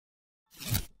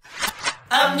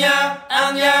MOV.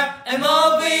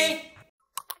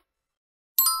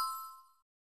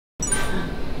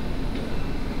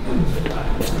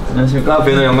 안녕하십니까,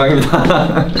 배너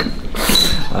영광입니다.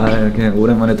 이렇게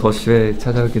오랜만에 더쇼에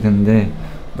찾아오게 됐는데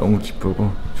너무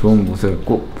기쁘고 좋은 모습을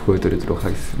꼭 보여드리도록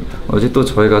하겠습니다. 어제 또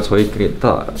저희끼리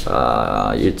딱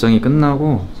일정이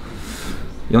끝나고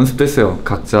연습도 했어요.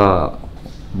 각자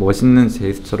멋있는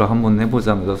제스처를 한번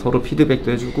해보자면서 서로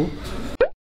피드백도 해주고.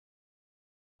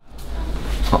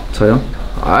 저요?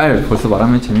 벌써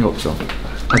말하면 재미가 없죠.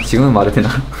 지금은 말해도 되나?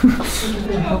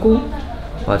 하고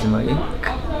마지막에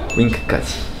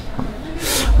윙크까지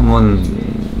한번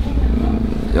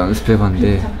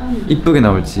연습해봤는데 이쁘게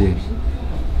나올지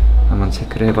한번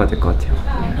체크를 해봐야 될 것 같아요.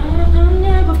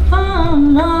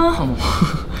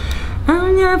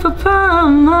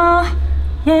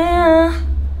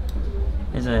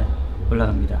 이제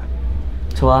올라갑니다.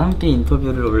 저와 함께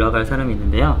인터뷰를 올라갈 사람이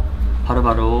있는데요.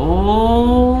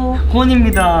 바로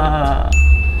권입니다.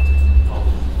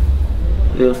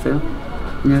 외웠어요?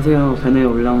 안녕하세요, 변호의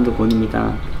올라운드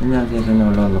권입니다. 안녕하세요, 변호의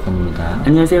올라운드 권입니다.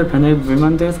 안녕하세요, 변호의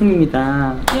물만두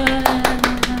혜성입니다.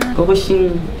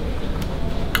 고고싱.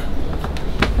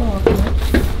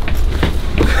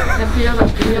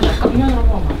 빌려갈까?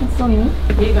 혜성이는?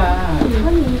 얘가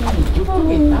한이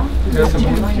이쪽에 있다?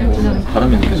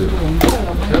 바람이 느껴져요.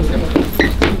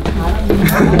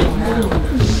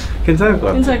 괜찮을 것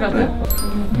같아요. 괜찮을 것 같아요?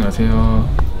 안녕하세요.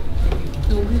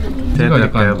 제가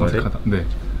약간 어색하다. 네.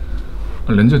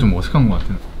 렌즈가 좀 어색한 것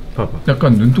같아요. 봐봐.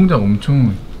 약간 눈동자가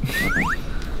엄청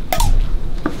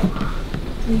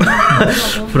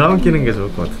브라운 끼는 게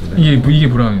좋을 것 같은데. 이게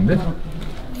브라운인데?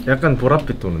 약간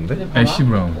보랏빛 도는데? 애쉬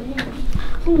브라운.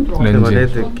 렌즈.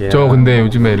 렌즈. 저 근데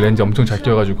요즘에 렌즈 엄청 잘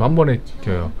껴가지고 한 번에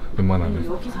껴요.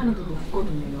 웬만하면.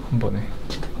 한 번에.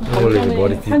 원래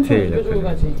머리 디테일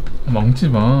약간. 망치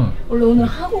마. 원래 오늘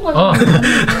하고 가자.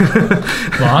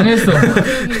 망했어.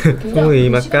 꽁이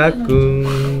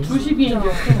막까꿍. 2시비에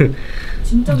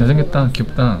진짜 잘생겼다.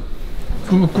 귀엽다.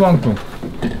 꾸안꾸.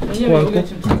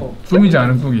 꾸안꾸? 꾸미지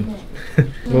않은 꾸기.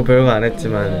 뭐 별거 안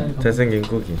했지만 잘생긴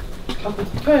꾸기.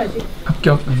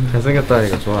 합격.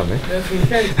 잘생겼다니까 좋아하네.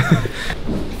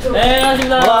 네,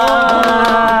 반갑습니다.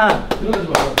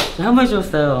 한 번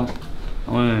쉬었어요.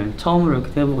 오늘 처음으로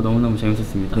이렇게 해보고 너무너무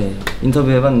재밌었습니다. 네, 인터뷰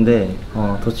해봤는데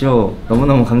더쇼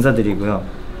너무너무 감사드리고요.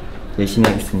 열심히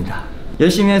하겠습니다.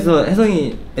 열심히 해서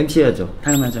혜성이 MC 해야죠.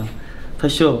 당연하죠.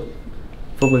 더쇼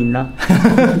보고 있나?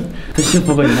 더쇼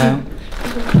보고 있나요?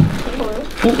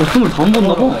 선물 다 안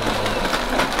봤나 봐?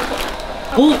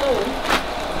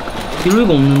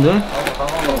 기록이가 없는데?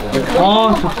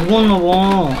 저 보고 왔나 봐.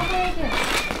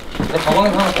 내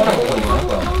가방에서 하나 꺼내 먹고 있는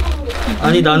거야.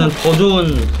 아니, 나는 더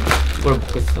좋은 걸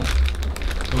먹겠어.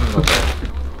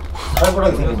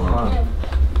 살벌하게 생겼구나.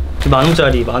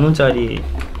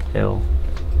 10,000원짜리예요.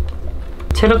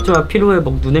 체력 저하, 피로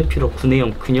회복, 눈의 피로,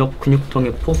 구내염,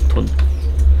 근육통의 포스톤,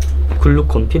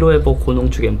 글루콘, 피로 회복,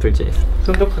 고농축 앰플제.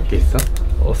 손톱할 게 있어?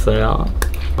 없어요.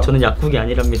 저는 약국이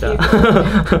아니랍니다.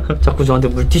 자꾸 저한테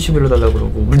물티슈 빌려달라고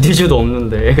그러고 물티슈도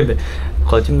없는데. 근데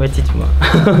거짓말 치지 마.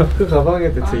 그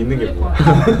가방에 대체 있는 게 뭐야?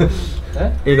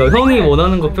 이거 형이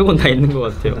원하는 거 빼곤 다 있는 것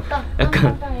같아요.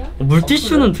 약간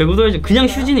물티슈는 들고 다니지. 그냥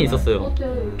휴지는 있었어요.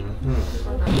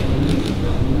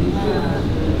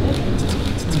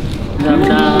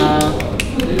 감사합니다.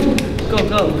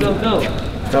 고고고고.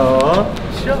 저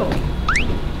싫어.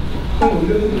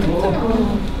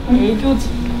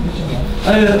 애교지.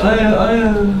 아유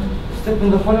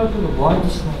스태프분들 화장품도 뭐하는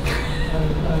짓이나.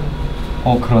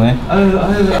 그러네.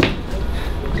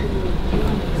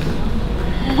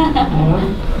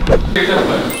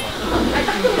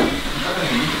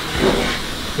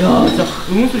 야, 진짜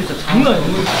음악 소리 진짜 장난 아니야.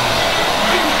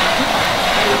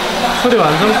 소리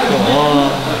완전 커.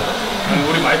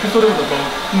 우리 마이크 소리보다 더.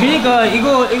 그러니까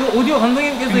이거 오디오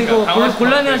감독님께서 이거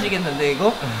곤란해하시겠는데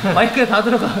이거 마이크에 다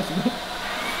들어가가지고.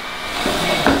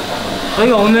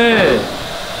 저희가 오늘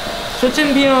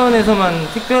쇼챔피언에서만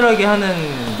특별하게 하는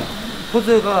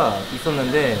포즈가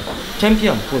있었는데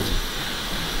챔피언 포즈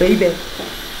베이베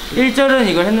 1절은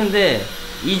이걸 했는데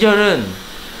 2절은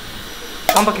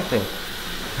깜빡했어요.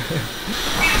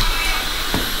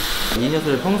 이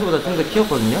녀석을 평소보다 좀 더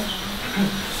키웠거든요.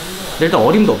 근데 일단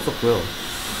어림도 없었고요.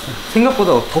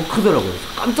 생각보다 더 크더라고요.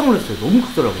 깜짝 놀랐어요. 너무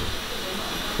크더라고요.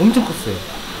 엄청 컸어요.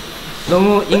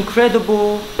 너무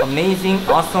incredible, amazing,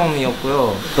 awesome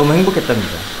이었고요. 너무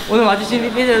행복했답니다. 오늘 와주신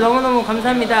삐삐들 너무너무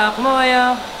감사합니다.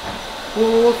 고마워요.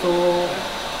 고소.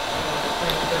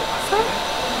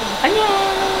 안녕.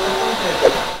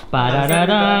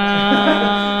 빠라라라.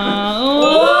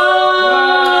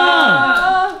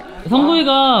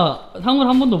 성구이가 탕후루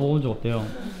한 번도 먹어본 적 없대요.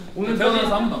 오늘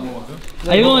태어나서 한 번도 안 먹어봤어요?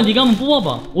 아 이거는 네가 한번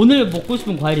뽑아봐. 오늘 먹고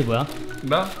싶은 과일이 뭐야?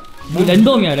 나? 뭐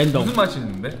랜덤이야 랜덤. 무슨 맛이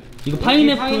있는데? 이거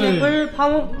파인애플,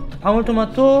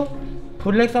 방울토마토,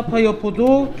 블랙 사파이어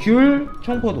포도, 귤,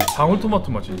 청포도.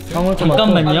 방울토마토 맛이 있어요? 방울토마토.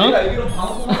 잠깐만요.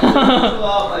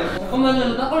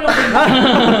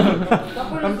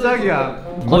 깜짝이야.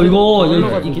 이거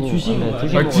이렇게 주시는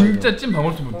거야. 아 진짜 찐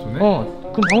방울토마토네?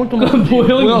 그럼 방울토마토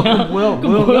모형이야. 뭐야? 그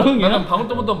모형이야. 나는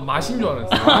방울토마토 맛인 줄 알았어.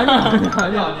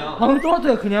 아니야.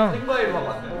 방울토마토야 그냥.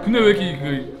 근데 왜 이렇게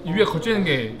그 위에 거치는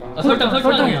게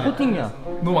설탕이야. 코팅이야.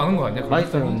 너무 많은 거 아니야?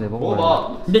 맛있어요 근데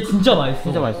먹어봐. 근데 진짜 맛있어.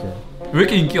 진짜 맛있어요. 왜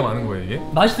이렇게 인기가 많은 거예요 이게?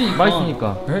 맛있으니까.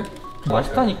 맛있으니까. 네?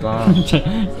 맛있다니까. 진짜.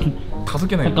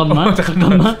 5개나 잠깐만.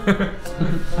 잠깐만.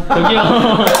 저기요.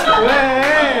 왜?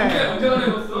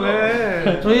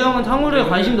 저희 형은 탕후루에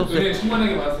관심도 없어요. 왜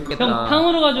충만하게 많았으니까. 형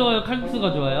탕후루가 좋아요?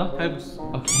 칼국수가 좋아요? 칼국수.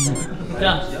 오케이.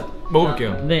 자,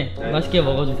 먹어볼게요. 네 맛있게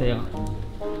먹어주세요.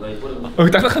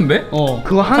 여기 딱딱한데?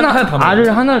 그거 하나 다 먹어.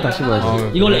 알을 하나를 다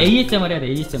씹어야지. 이걸 ASMR 해야 돼.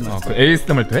 ASMR. 그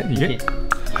ASMR 돼? 이게? 이렇게.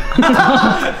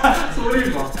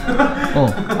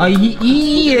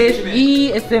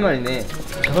 ESMR이네.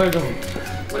 제발 좀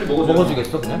빨리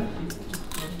먹어주겠어 그냥?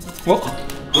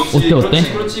 어때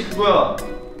어때? 그렇지 그거야.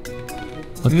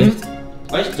 어때?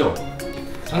 맛있죠?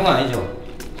 장난 아니죠?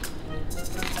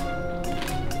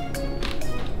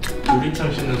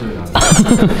 유리창 씻는 소리 나.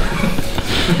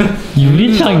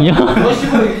 유리창이야?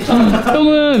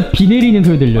 형은 비 내리는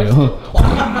소리 들려요.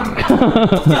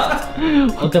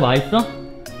 어때 맛있어?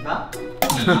 나?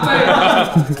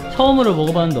 처음으로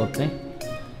먹어봤는데 어때?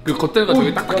 그 겉에가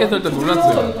되게 딱딱해서 일단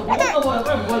놀랐어요.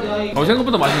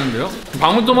 생각보다 맛있는데요?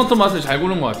 방울토마토 맛을 잘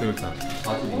고른 것 같아요 일단.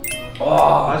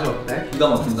 와, 맛이 어때? 기가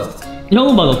막힌다.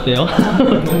 형은 맛 어때요?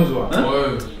 너무 좋아.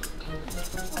 어휴.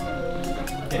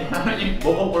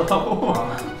 먹어보라고.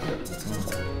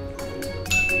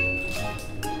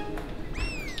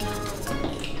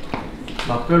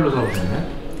 맛별로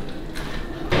사오셨네.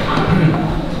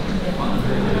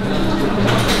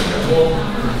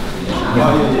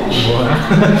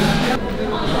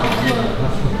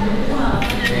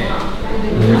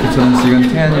 이렇게 저는 지금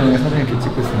태현이 형의 사진을 이렇게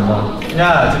찍고 있습니다.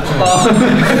 야, 집중해.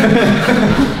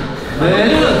 네.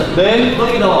 너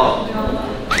이리 나와.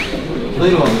 너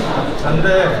이리 와. 안 돼.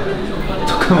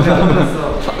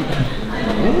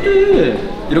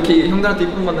 이렇게 형들한테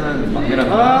이쁨 받는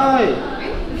막내라는 거야. 아이.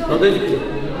 너도 해줄게.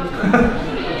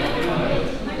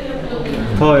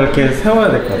 더 이렇게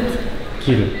세워야 될 것 같아.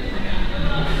 길을.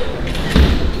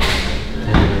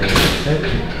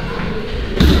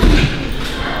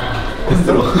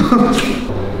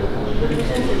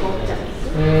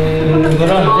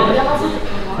 이거랑 이제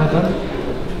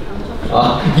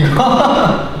아 이거?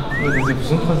 이거 도대체 무슨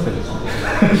컨셉이지?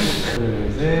 둘,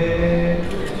 셋.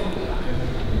 둘,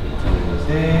 셋.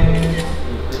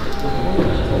 둘,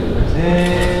 셋.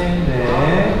 넷.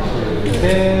 둘, 셋.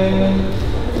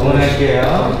 응원할게요.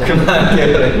 그만할게요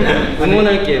그래.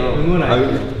 응원할게요.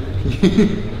 응원할게요.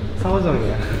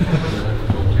 사오정이야.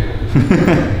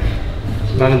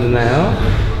 마음에 드나요?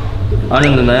 안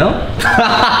힘드나요?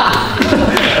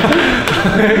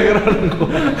 왜 그러는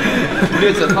거야?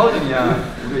 우리가 진짜 사오정이야.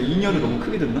 우리가 인연을 너무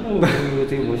크게 됐나? 이거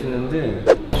되게 멋있는데.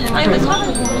 아니 근데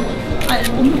사는 아니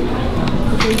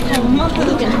엄마한테도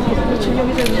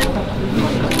주력이 되니까.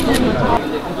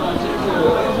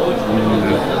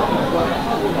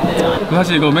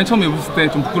 사실 이거 맨 처음 입었을 때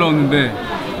좀 부끄러웠는데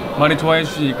많이 좋아해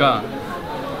주시니까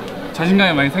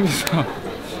자신감이 많이 생겨서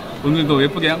오늘도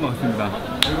예쁘게 한 것 같습니다.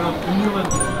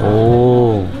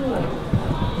 오.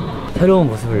 새로운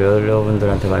모습을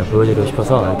여러분들한테 많이 보여드리고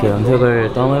싶어서 이렇게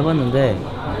염색을 또 한번 해봤는데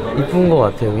이쁜 것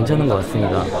같아요. 괜찮은 것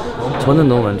같습니다. 저는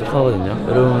너무 만족하거든요.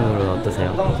 여러분들은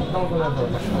어떠세요?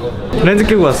 렌즈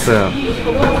끼고 왔어요.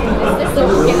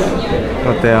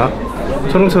 어때요?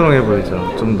 초롱초롱해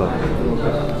보이죠? 좀 더.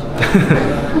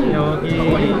 여기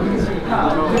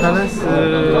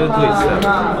하네스도 있어요.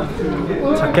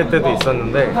 자켓 때도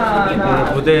있었는데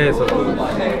오늘 무대에서도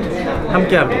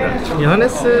함께합니다. 이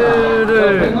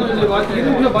하네스를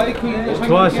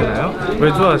좋아하시나요? 왜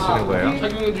좋아하시는 거예요?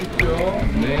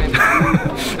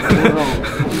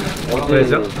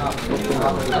 왜죠?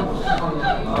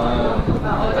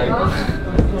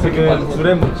 지금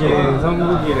줄에 묶인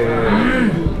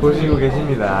선풍기를 보시고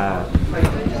계십니다.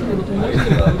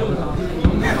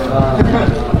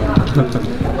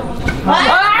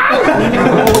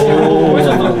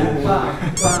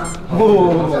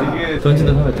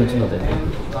 던진다 하면 던진다 돼.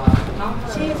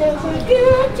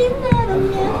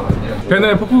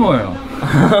 배너의 퍼포머예요.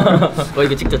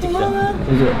 이게 찍자. 이거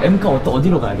엠카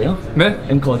어디로 가야 돼요? 네?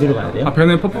 엠카 어디로 가야 돼요? 아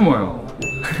배너의 퍼포머예요.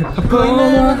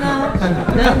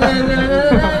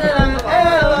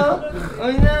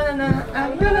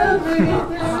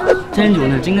 챌린지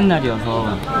오늘 찍는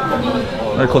날이어서.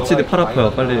 아니, 거치대 팔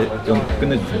아파요. 빨리 좀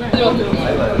끝내주세요.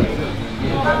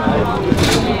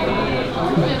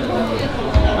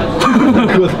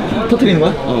 그거 터뜨리는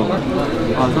거야?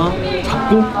 와서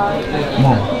잡고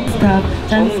뭐? 스탑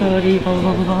짠소리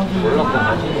버버버버.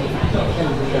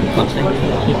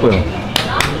 이뻐요.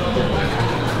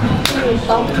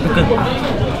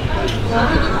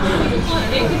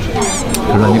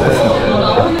 별로 안 이뻤어.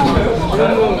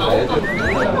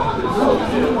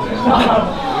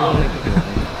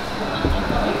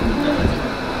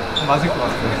 맞을 것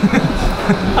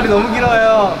같아요. 팔이 너무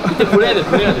길어요. 이때 보내야 돼.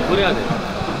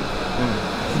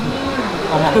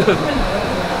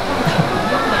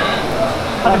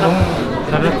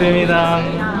 잘 부탁드립니다.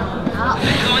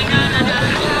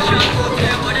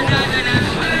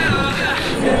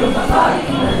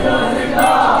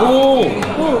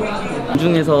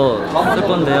 중에서 쓸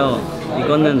건데요.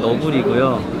 이거는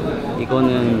너블이고요.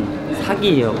 이거는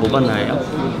사기예요. 뭐 받나요?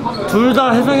 둘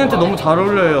다 혜성이한테 너무 잘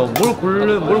어울려요.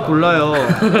 뭘 골라요?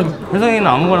 혜성이는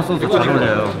아무거나 써도 잘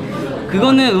어울려요.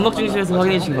 그거는 음악 중심에서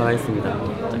확인해 주시기 바라겠습니다.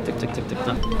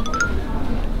 짝짝짝짝짝.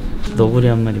 너구리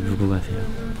한 마리 물고 가세요.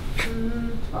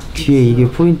 뒤에 이게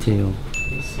포인트예요.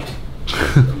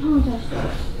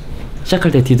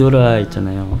 시작할 때 뒤돌아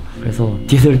있잖아요. 그래서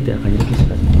뒤돌 때 약간 이렇게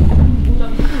시작하죠.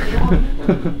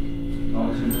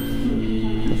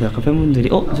 그래서 약간 팬분들이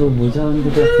저거 뭐지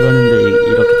하는데 들었는데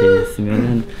이렇게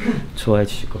됐으면은 좋아해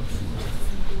주실 것 같습니다.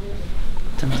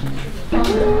 짠짠.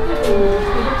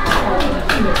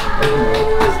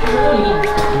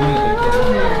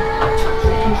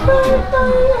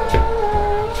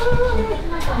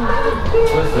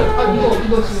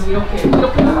 이거 지금 이렇게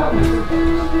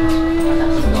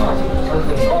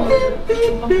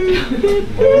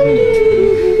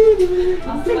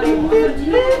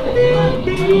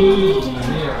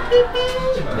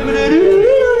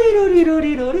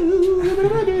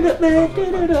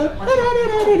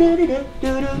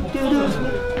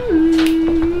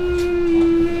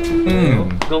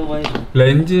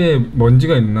렌즈에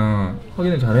먼지가 있나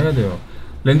확인을 잘 해야 돼요.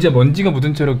 렌즈에 먼지가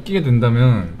묻은 채로 끼게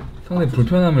된다면 상당히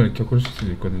불편함을 겪을 수도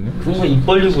있거든요. 그런 거 입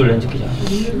벌리고 렌즈 끼잖아.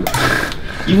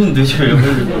 입은 늦어요.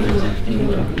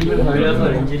 입을 벌려서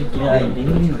렌즈를 끼야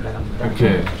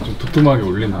이렇게 좀 도톰하게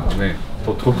올린 다음에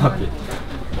도톰하게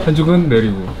한쪽은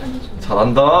내리고.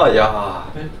 잘한다. 야.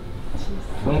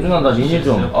 영준아 나 리니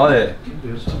좀. 아 예.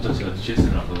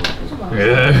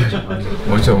 예.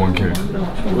 원샷 원킬.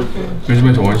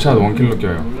 요즘엔 저 원샷 원킬로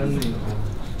껴요.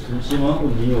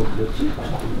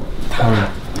 다음.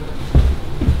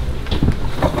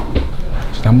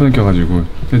 한 번에 껴가지고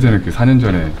예전에 그 4년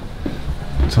전에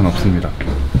전 없습니다.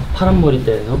 파란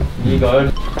머리대에서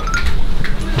이걸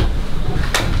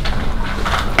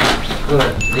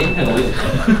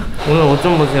오늘 옷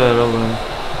좀 보세요 여러분.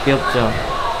 귀엽죠?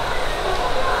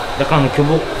 약간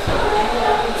교복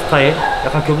스타일?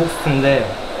 약간 교복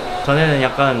스타일인데 전에는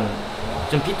약간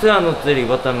좀 피트한 옷들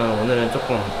입었다면 오늘은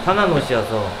조금 편한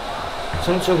옷이어서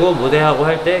춤추고 무대하고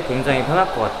할 때 굉장히 편할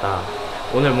것 같다.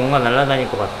 오늘 뭔가 날아다닐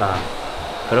것 같다.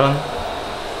 그런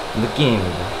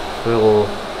느낌입니다. 그리고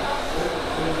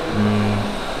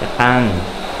약간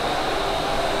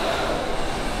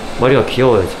머리가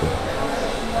귀여워요 지금.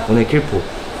 오늘 킬포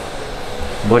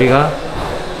머리가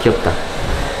귀엽다.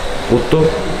 옷도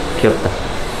귀엽다.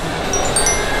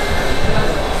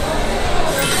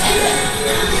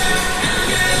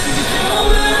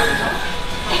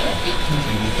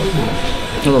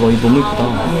 나 머리 너무 이쁘다.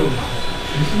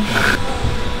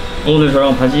 오늘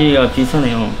저랑 바지가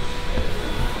비슷하네요.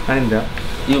 아닌데요?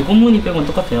 이거 꽃무늬 빼고는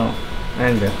똑같아요.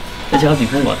 아닌데요? 근데 제가 더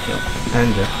이쁜 것 같아요.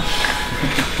 아닌데요?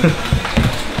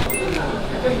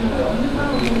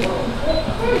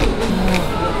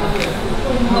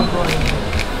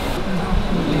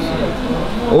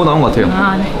 오 나온 것 같아요.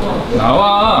 아, 네.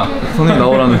 나와. 선생님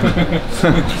나오라는.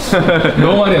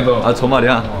 너 말이야 너. 아 저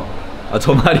말이야. 아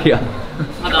저 말이야.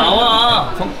 아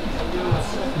나와.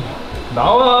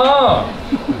 나와.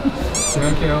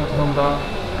 그만할게요. 죄송합니다.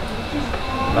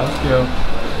 나갈게요.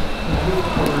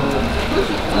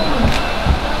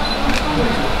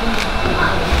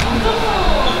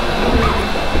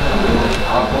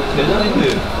 아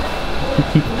대단인데.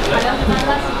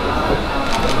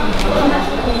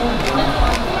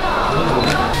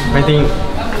 파이팅.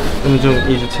 음중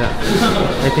 2주차.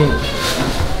 파이팅.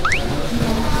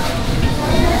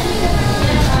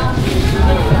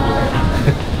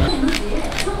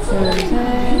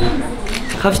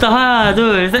 갑시다. 하나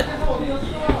둘 셋.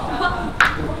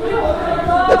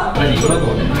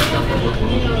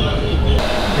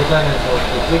 부산에서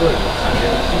또 찍어요.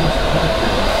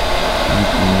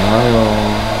 좋아요.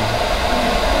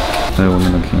 저희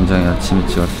오늘은 굉장히 아침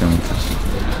일찍 왔습니다.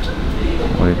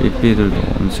 우리 삐삐들도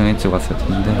엄청 일찍 왔을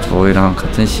텐데 저희랑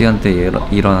같은 시간대에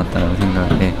일어났다는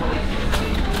생각에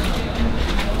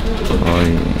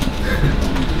거의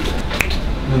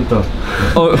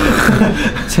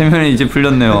체면이 이제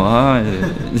풀렸네요. 아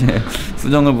이제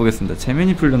수정을 보겠습니다.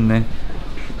 체면이 풀렸네.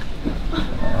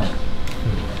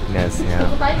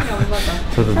 안녕하세요.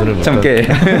 저도 눈을 못 참깨.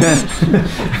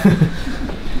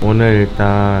 오늘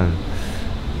일단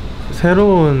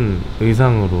새로운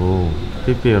의상으로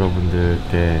삐삐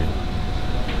여러분들께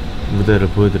무대를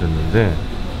보여드렸는데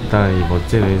일단 이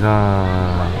멋진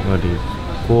의상을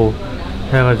입고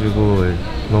해가지고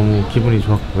너무 기분이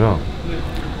좋았고요.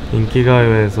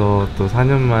 인기가요에서 또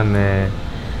 4년 만에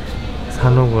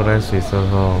산옥을 할 수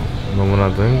있어서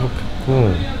너무나도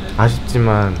행복했고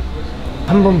아쉽지만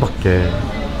한 번밖에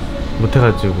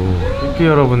못해가지고 삐삐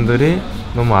여러분들이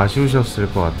너무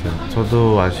아쉬우셨을 것 같아요.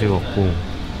 저도 아쉬웠고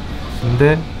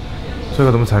근데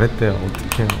저희가 너무 잘했대요.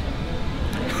 어떡해요.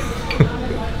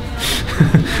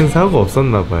 큰 사고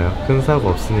없었나봐요. 큰 사고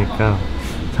없으니까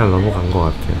잘 넘어간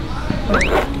것 같아요.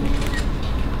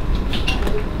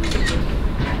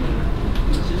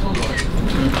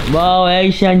 와우,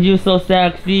 액션 you so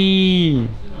sexy.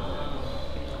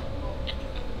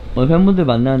 오늘 팬분들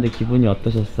만나는데 기분이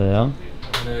어떠셨어요?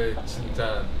 오늘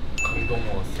진짜 감동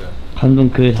먹었어요. 감동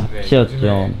그 네, 자체였죠.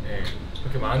 요즘에, 네,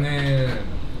 그렇게 많은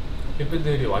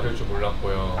팬들이 와줄 줄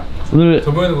몰랐고요. 오늘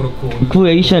저번에도 그렇고 오늘 그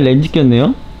액션 렌즈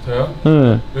꼈네요? 저요?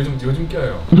 네. 요즘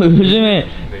껴요. 요즘에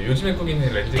네, 요즘에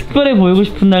꾸기는 렌즈. 특별해 보이고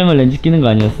싶은 날만 렌즈 끼는 거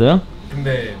아니었어요?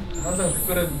 근데 항상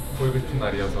특별해 보이고 싶은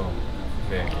날이어서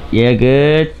네. Yeah,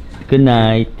 good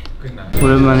night. 끝나.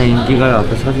 오랜만에 인기가요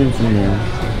앞에 사진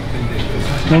찍네요.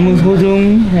 너무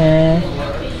소중해.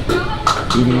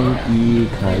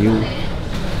 인기가요.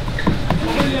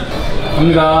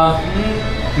 갑니다.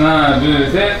 하나,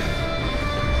 둘, 셋.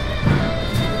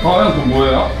 형 그거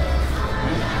뭐예요?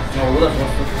 오다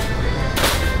좋았어.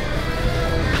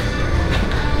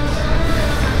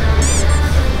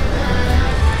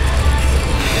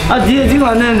 아 뒤에 지금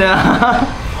안 되는데.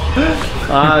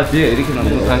 아 뒤에 이렇게 나온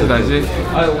거. 다시.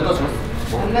 아 오다 좋았어.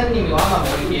 한나님 이거 하나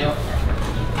먹을게요.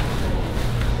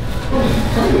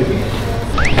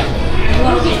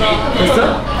 됐어?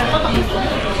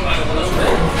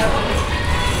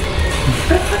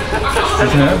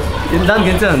 괜찮아요? 난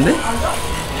괜찮은데?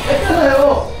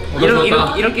 괜찮아요.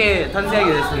 이렇게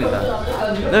탄생하게 됐습니다.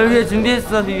 널 위해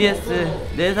준비했어, VVS.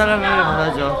 내 사랑을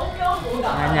받아줘.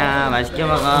 아냐, 맛있게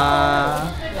먹어.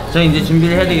 저 이제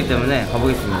준비를 해야 되기 때문에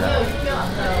가보겠습니다.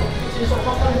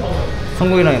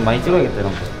 성공이랑 많이 찍어야겠다,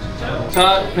 이런 거.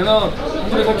 자, 배너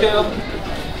한줄에 갈게요.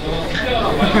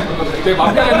 되게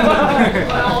마피아가 있는 것 같아요.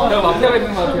 되게 마피아가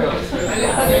있는 것 같아요.